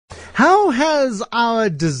How has our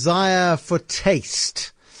desire for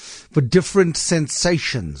taste, for different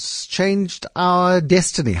sensations, changed our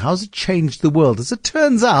destiny? How's it changed the world? As it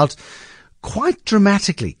turns out, quite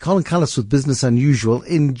dramatically. Colin Cullis with Business Unusual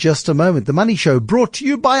in just a moment. The Money Show brought to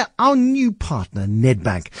you by our new partner,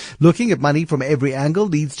 Nedbank. Looking at money from every angle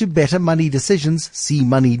leads to better money decisions. See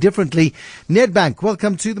money differently. Nedbank,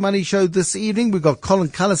 welcome to the Money Show this evening. We've got Colin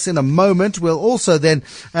Cullis in a moment. We'll also then,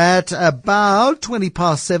 at about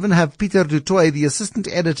 7:20, have Peter du Toit, the assistant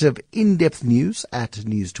editor of In-Depth News at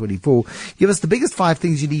News 24, give us the biggest 5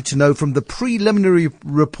 things you need to know from the preliminary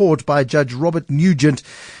report by Judge Robert Nugent,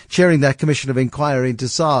 chairing that commission of inquiry into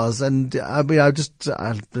SARS. And I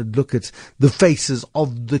look at the faces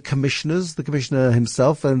of the commissioners, the commissioner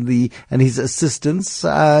himself and his assistants,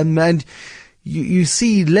 and you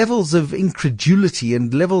see levels of incredulity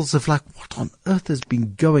and levels of like, what on earth has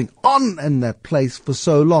been going on in that place for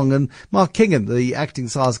so long? And Mark Kingan, the acting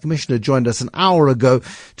SARS commissioner, joined us an hour ago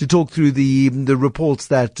to talk through the reports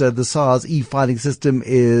that the SARS e-filing system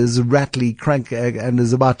is rattly crank and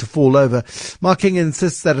is about to fall over. Mark Kingan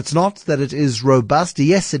insists that it's not, that it is robust.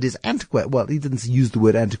 Yes, it is antiquated. Well, he didn't use the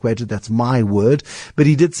word antiquated. That's my word. But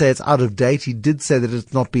he did say it's out of date. He did say that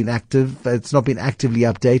it's not been active. It's not been actively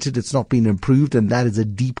updated. It's not been improved. And that is a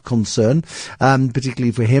deep concern,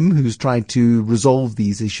 particularly for him, who's trying to resolve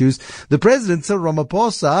these issues. The president, Cyril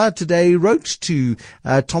Ramaphosa, today wrote to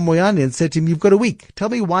Tom Moyane and said to him, "You've got a week. Tell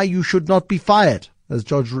me why you should not be fired," as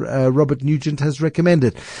Judge Robert Nugent has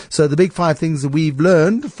recommended. So the big 5 things that we've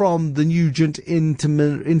learned from the Nugent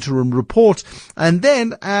interim report. And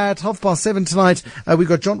then at 7:30 tonight, we've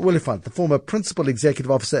got John Willifant, the former principal executive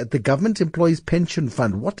officer at the Government Employees Pension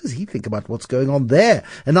Fund. What does he think about what's going on there?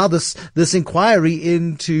 And now this inquiry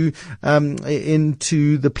into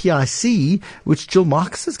the PIC, which Jill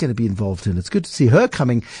Marcus is going to be involved in. It's good to see her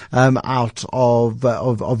coming out of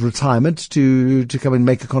retirement to come and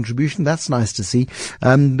make a contribution. That's nice to see.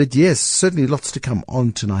 But yes, certainly lots to come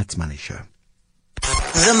on tonight's Money Show.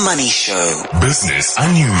 The Money Show. Business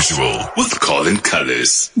Unusual with Colin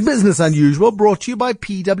Cullis. Business Unusual brought to you by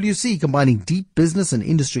PwC, combining deep business and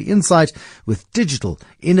industry insight with digital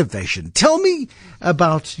innovation. Tell me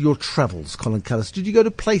about your travels, Colin Cullis. Did you go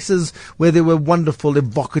to places where there were wonderful,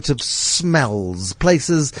 evocative smells,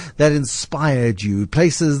 places that inspired you,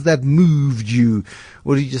 places that moved you,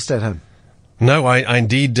 or did you just stay at home? No, I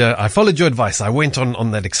indeed, I followed your advice. I went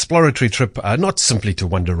on that exploratory trip, not simply to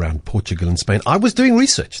wander around Portugal and Spain. I was doing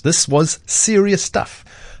research. This was serious stuff.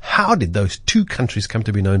 How did those 2 countries come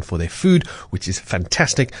to be known for their food, which is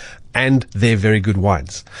fantastic, and their very good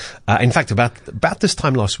wines? In fact, about this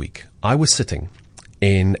time last week, I was sitting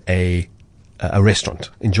in a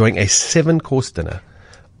restaurant enjoying a 7-course dinner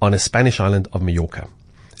on a Spanish island of Mallorca.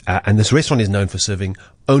 And this restaurant is known for serving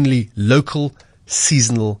only local,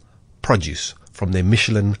 seasonal produce from their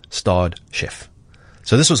Michelin-starred chef.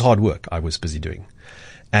 So this was hard work I was busy doing.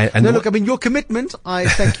 Look, I mean, your commitment, I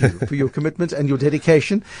thank you for your commitment and your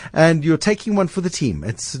dedication, and you're taking one for the team.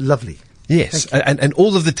 It's lovely. Yes, and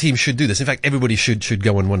all of the team should do this. In fact, everybody should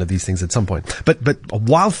go on one of these things at some point. But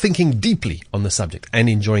while thinking deeply on the subject and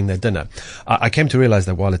enjoying their dinner, I came to realize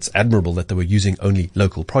that while it's admirable that they were using only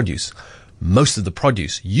local produce, most of the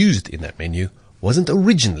produce used in that menu wasn't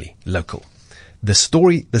originally local. The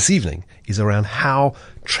story this evening is around how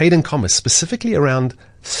trade and commerce, specifically around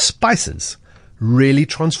spices, really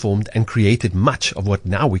transformed and created much of what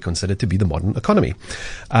now we consider to be the modern economy.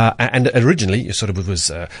 And originally, it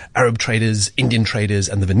was Arab traders, Indian traders,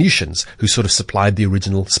 and the Venetians who sort of supplied the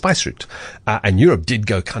original spice route. And Europe did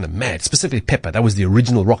go kind of mad, specifically pepper. That was the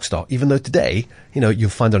original rock star, even though today, you'll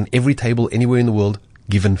find it on every table anywhere in the world,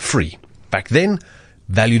 given free. Back then,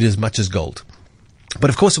 valued as much as gold. But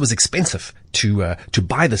of course, it was expensive to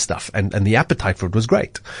buy the stuff, and the appetite for it was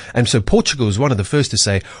great. And so Portugal was one of the first to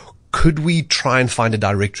say, could we try and find a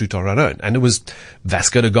direct route on our own? And it was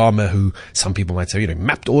Vasco da Gama who some people might say,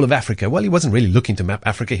 mapped all of Africa. Well, he wasn't really looking to map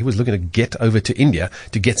Africa. He was looking to get over to India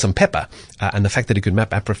to get some pepper. And the fact that he could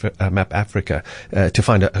map Africa to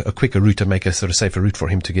find a quicker route and make a sort of safer route for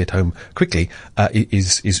him to get home quickly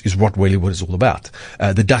is what really what it's all about.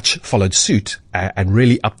 The Dutch followed suit and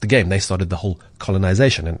really upped the game. They started the whole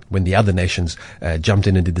colonization. And when the other nations jumped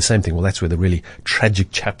in and did the same thing, well, that's where the really tragic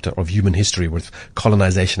chapter of human history with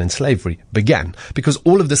colonization and slavery began. Because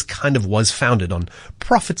all of this kind of was founded on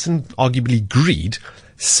profits and arguably greed,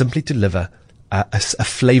 simply to deliver a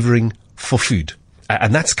flavoring for food.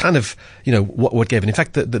 And that's kind of, what gave it. In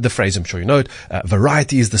fact, the phrase, I'm sure you know it,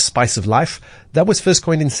 variety is the spice of life. That was first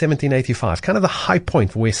coined in 1785, kind of the high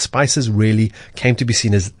point where spices really came to be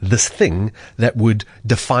seen as this thing that would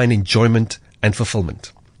define enjoyment and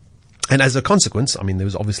fulfillment. And as a consequence, I mean, there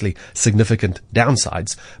was obviously significant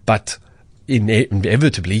downsides, but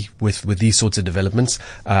inevitably with these sorts of developments,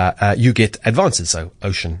 you get advances. So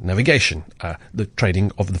ocean navigation, the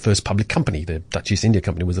trading of the first public company, the Dutch East India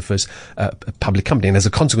Company was the first public company. And as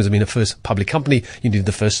a consequence of being the first public company, you needed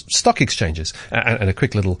the first stock exchanges. And a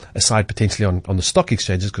quick little aside potentially on the stock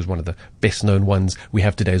exchanges, because one of the best known ones we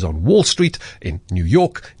have today is on Wall Street in New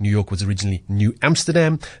York. New York was originally New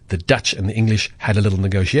Amsterdam. The Dutch and the English had a little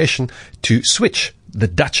negotiation to switch the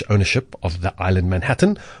Dutch ownership of the island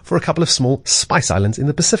Manhattan for a couple of small spice islands in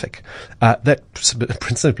the Pacific that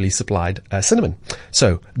principally supplied cinnamon.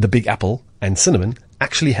 So the Big Apple and cinnamon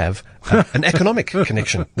actually have an economic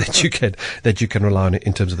connection that you can rely on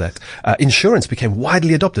in terms of that. Insurance became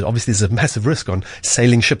widely adopted. Obviously, there's a massive risk on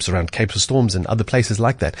sailing ships around Cape of Storms and other places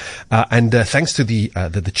like that. And thanks to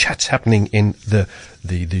the chats happening in the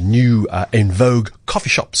new in vogue coffee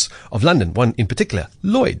shops of London, one in particular,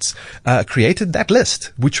 Lloyd's, created that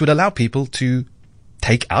list, which would allow people to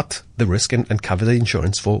take out the risk and cover the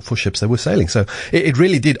insurance for ships that were sailing. So it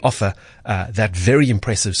really did offer that very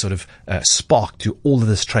impressive sort of spark to all of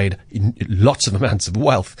this trade in lots of amounts of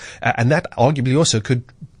wealth. And that arguably also could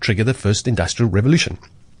trigger the first industrial revolution.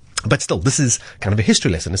 But still, this is kind of a history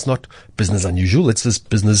lesson. It's not business unusual. It's just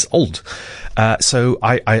business old. So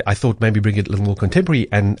I thought maybe bring it a little more contemporary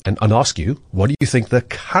and ask you, what do you think the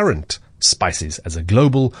current spice is as a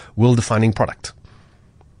global, world-defining product?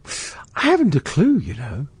 I haven't a clue, you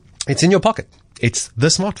know. It's in your pocket. It's the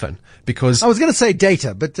smartphone, because I was going to say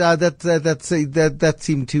data, but that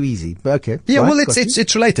seemed too easy. But okay. Yeah, right, well,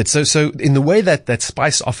 it's related. So in the way that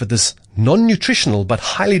spice offered this non-nutritional but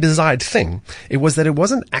highly desired thing, it was that it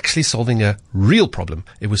wasn't actually solving a real problem.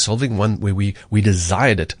 It was solving one where we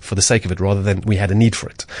desired it for the sake of it rather than we had a need for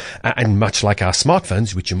it. And much like our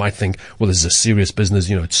smartphones, which you might think, well, this is a serious business,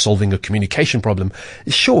 you know, it's solving a communication problem.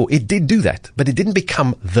 Sure, it did do that, but it didn't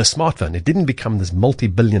become the smartphone. It didn't become this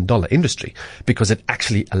multi-billion-dollar industry because it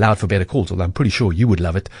actually allowed for better calls. Although I'm pretty sure you would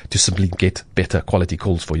love it to simply get better quality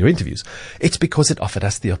calls for your interviews. It's because it offered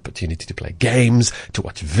us the opportunity to play games, to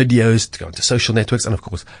watch videos, to go into social networks, and of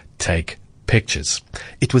course, take pictures.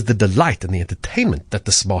 It was the delight and the entertainment that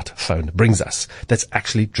the smartphone brings us that's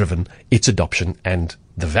actually driven its adoption and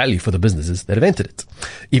the value for the businesses that have entered it.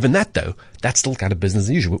 Even that, though, that's still kind of business as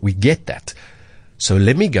usual. We get that. So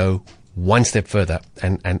let me go one step further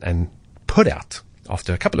and put out,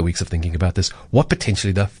 after a couple of weeks of thinking about this, what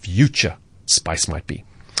potentially the future spice might be.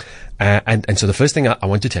 And so the first thing I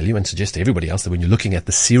want to tell you and suggest to everybody else that when you're looking at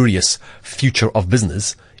the serious future of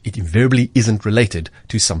business, it invariably isn't related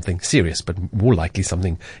to something serious, but more likely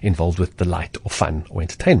something involved with delight or fun or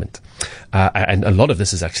entertainment. And a lot of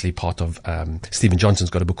this is actually part of Stephen Johnson's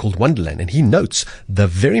got a book called Wonderland, and he notes the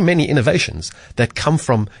very many innovations that come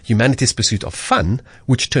from humanity's pursuit of fun,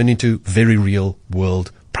 which turn into very real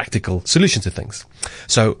world practical solutions to things.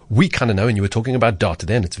 So we kind of know, and you were talking about data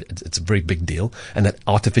then, it's a very big deal, and that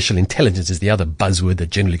artificial intelligence is the other buzzword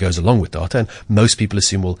that generally goes along with data, and most people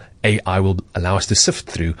assume, well, AI will allow us to sift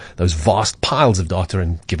through those vast piles of data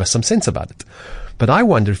and give us some sense about it. But I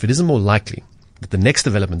wonder if it isn't more likely that the next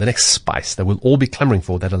development, the next spice that we'll all be clamoring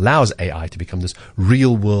for that allows AI to become this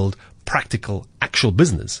real world, practical, actual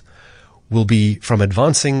business will be from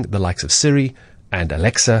advancing the likes of Siri and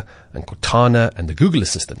Alexa and Cortana and the Google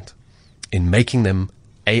Assistant in making them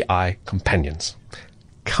AI companions.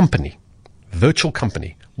 Company, virtual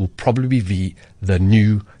company, will probably be the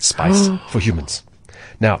new spice for humans.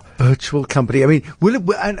 Now, virtual company. I mean, will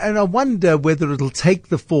it? And I wonder whether it'll take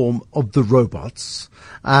the form of the robots,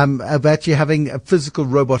 of actually having a physical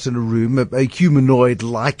robot in a room, a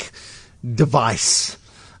humanoid-like device.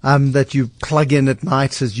 That you plug in at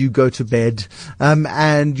night as you go to bed,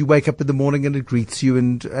 and you wake up in the morning and it greets you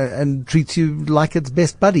and treats you like its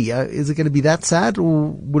best buddy. Is it going to be that sad, or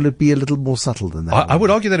will it be a little more subtle than that? I would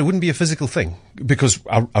argue that it wouldn't be a physical thing, because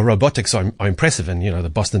our robotics are impressive, and you know the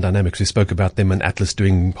Boston Dynamics, we spoke about them, and Atlas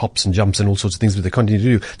doing hops and jumps and all sorts of things that they continue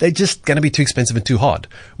to do. They're just going to be too expensive and too hard.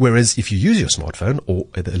 Whereas if you use your smartphone or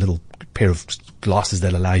a little pair of glasses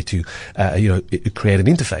that allow you to, create an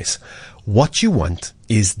interface, what you want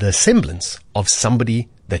is the semblance of somebody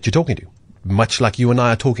that you're talking to. Much like you and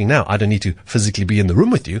I are talking now, I don't need to physically be in the room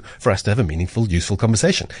with you for us to have a meaningful, useful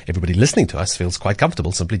conversation. Everybody listening to us feels quite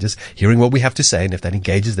comfortable simply just hearing what we have to say, and if that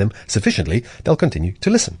engages them sufficiently, they'll continue to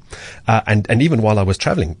listen. And even while I was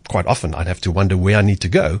traveling, quite often I'd have to wonder where I need to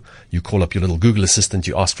go. You call up your little Google Assistant,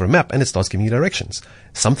 you ask for a map, and it starts giving you directions.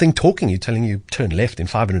 Something talking you, telling you turn left in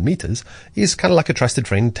 500 meters is kind of like a trusted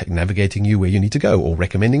friend navigating you where you need to go, or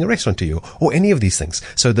recommending a restaurant to you, or any of these things.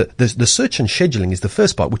 So the search and scheduling is the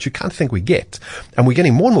first part, which you can't think we get. get. And we're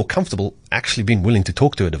getting more and more comfortable actually being willing to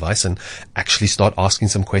talk to a device and actually start asking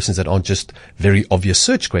some questions that aren't just very obvious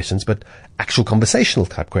search questions, but actual conversational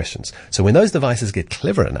type questions. So when those devices get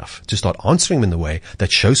clever enough to start answering them in the way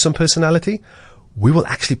that shows some personality, we will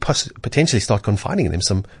actually potentially start confiding in them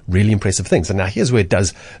some really impressive things. And now here's where it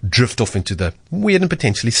does drift off into the weird and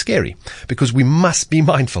potentially scary, because we must be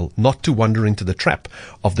mindful not to wander into the trap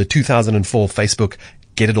of the 2004 Facebook,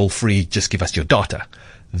 get it all free, just give us your data.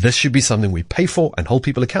 This should be something we pay for and hold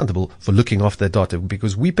people accountable for looking after their data,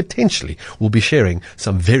 because we potentially will be sharing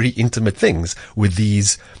some very intimate things with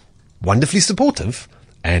these wonderfully supportive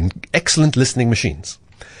and excellent listening machines.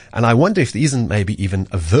 And I wonder if there isn't maybe even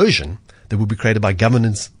a version that will be created by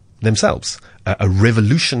governments themselves, a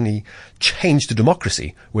revolutionary change to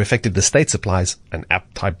democracy where effectively the state supplies an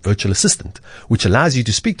app-type virtual assistant, which allows you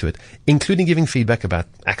to speak to it, including giving feedback about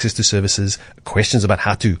access to services, questions about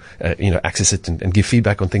how to, access it and give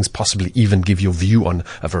feedback on things, possibly even give your view on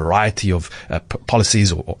a variety of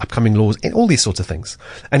policies or upcoming laws, and all these sorts of things.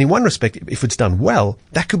 And in one respect, if it's done well,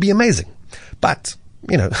 that could be amazing. But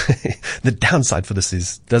the downside for this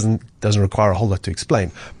is doesn't require a whole lot to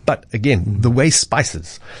explain. But again, the way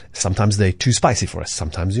spices, sometimes they're too spicy for us.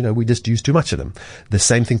 Sometimes, we just use too much of them. The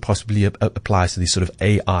same thing possibly applies to these sort of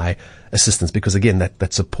AI assistants, because again,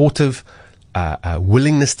 that supportive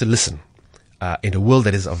willingness to listen in a world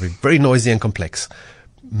that is very noisy and complex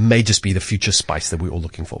may just be the future spice that we're all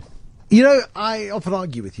looking for. I often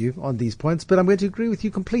argue with you on these points, but I'm going to agree with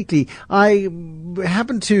you completely. I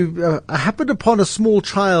happened upon a small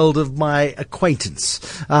child of my acquaintance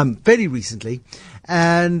very recently,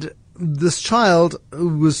 and this child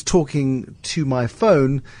was talking to my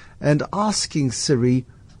phone and asking Siri,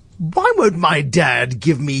 "Why won't my dad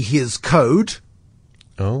give me his code?"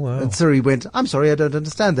 Oh, wow. And Siri went, "I'm sorry, I don't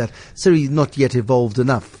understand that." Siri's not yet evolved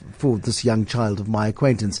enough for this young child of my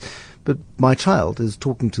acquaintance. But my child is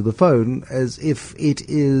talking to the phone as if it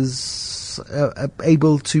is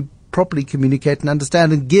able to properly communicate and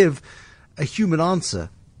understand and give a human answer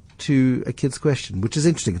to a kid's question, which is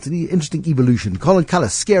interesting. It's an interesting evolution. Colin Cullis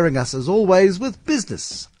scaring us as always with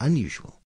Business Unusual.